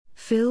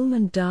Film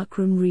and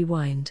Darkroom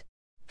Rewind.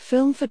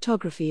 Film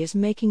photography is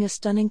making a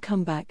stunning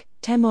comeback,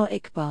 Temur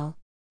Iqbal.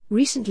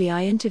 Recently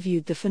I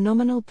interviewed the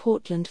phenomenal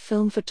Portland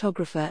film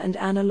photographer and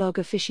analog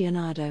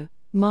aficionado,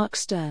 Mark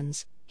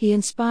Stearns. He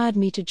inspired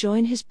me to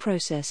join his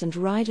process and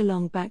ride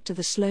along back to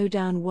the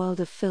slow-down world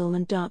of film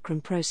and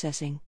darkroom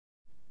processing.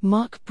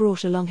 Mark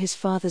brought along his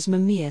father's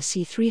Mamiya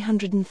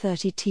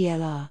C330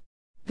 TLR.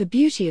 The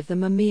beauty of the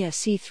Mamiya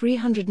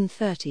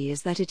C330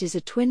 is that it is a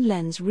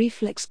twin-lens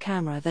reflex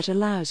camera that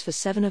allows for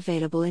 7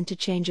 available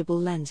interchangeable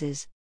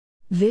lenses.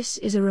 This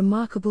is a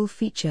remarkable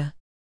feature.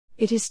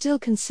 It is still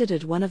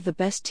considered one of the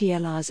best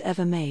TLRs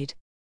ever made.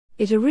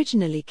 It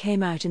originally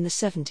came out in the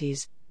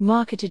 70s,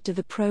 marketed to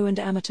the pro and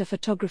amateur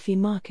photography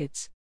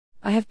markets.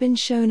 I have been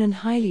shown and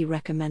highly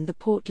recommend the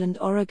Portland,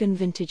 Oregon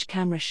vintage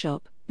camera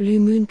shop,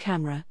 Blue Moon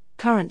Camera.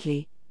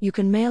 Currently, you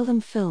can mail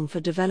them film for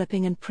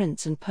developing and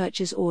prints and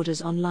purchase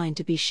orders online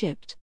to be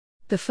shipped.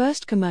 The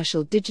first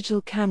commercial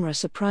digital camera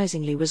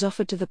surprisingly was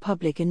offered to the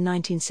public in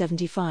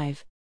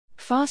 1975.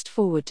 Fast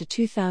forward to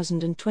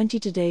 2020,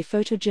 today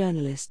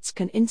photojournalists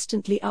can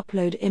instantly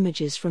upload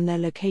images from their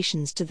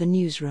locations to the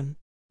newsroom.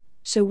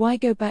 So why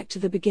go back to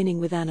the beginning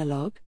with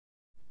analog?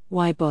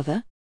 Why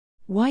bother?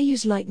 Why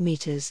use light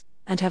meters,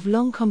 and have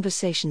long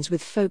conversations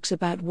with folks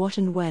about what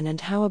and when and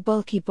how a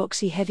bulky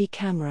boxy heavy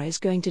camera is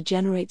going to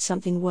generate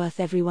something worth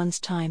everyone's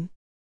time?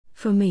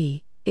 For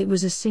me, it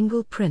was a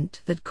single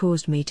print that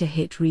caused me to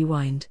hit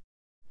rewind.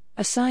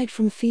 Aside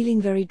from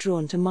feeling very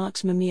drawn to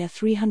Mark's Mamiya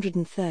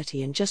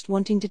 330 and just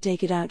wanting to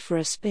take it out for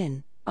a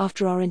spin,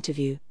 after our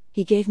interview,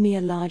 he gave me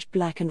a large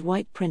black and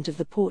white print of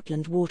the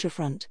Portland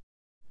waterfront.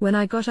 When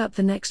I got up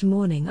the next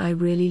morning I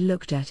really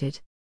looked at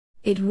it.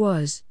 It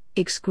was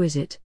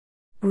exquisite,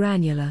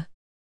 granular,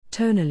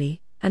 tonally,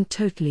 and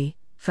totally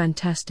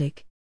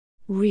fantastic.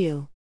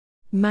 Real,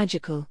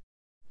 magical,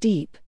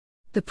 deep.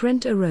 The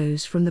print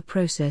arose from the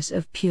process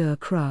of pure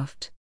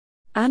craft.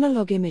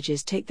 Analog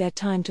images take their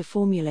time to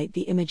formulate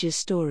the image's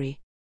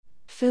story.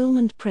 Film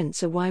and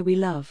prints are why we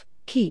love,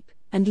 keep,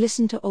 and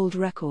listen to old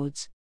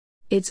records.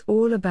 It's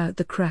all about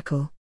the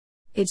crackle.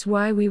 It's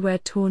why we wear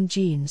torn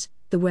jeans.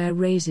 The wear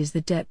raises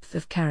the depth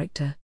of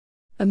character.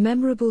 A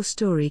memorable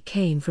story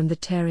came from the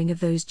tearing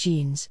of those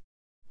jeans.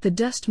 The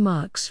dust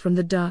marks from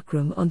the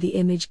darkroom on the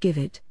image give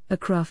it a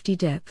crafty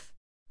depth.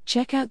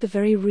 Check out the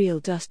very real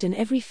dust in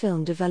every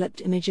film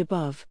developed image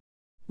above.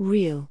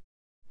 Real.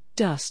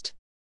 Dust.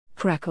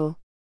 Crackle.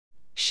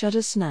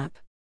 Shutter snap.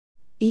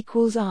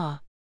 Equals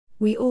R.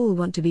 We all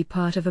want to be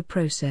part of a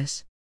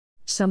process.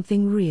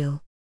 Something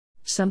real.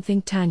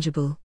 Something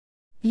tangible.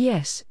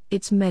 Yes,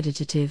 it's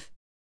meditative.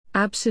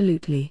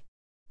 Absolutely.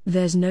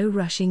 There's no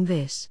rushing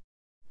this.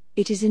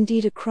 It is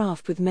indeed a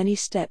craft with many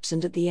steps,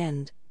 and at the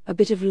end, a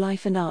bit of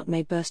life and art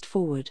may burst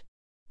forward.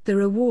 The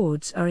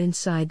rewards are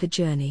inside the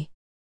journey.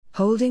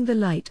 Holding the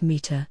light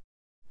meter.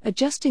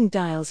 Adjusting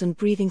dials and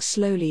breathing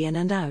slowly in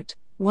and out,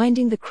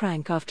 winding the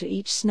crank after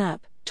each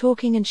snap,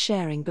 talking and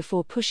sharing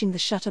before pushing the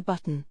shutter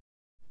button.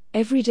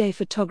 Everyday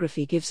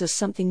photography gives us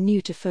something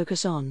new to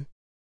focus on.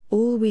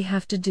 All we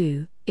have to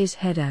do is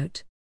head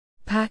out.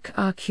 Pack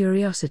our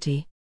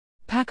curiosity.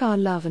 Pack our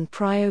love and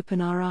pry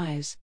open our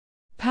eyes.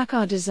 Pack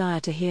our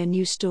desire to hear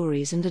new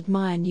stories and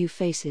admire new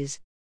faces.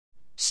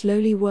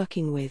 Slowly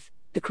working with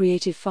the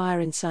creative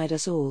fire inside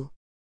us all.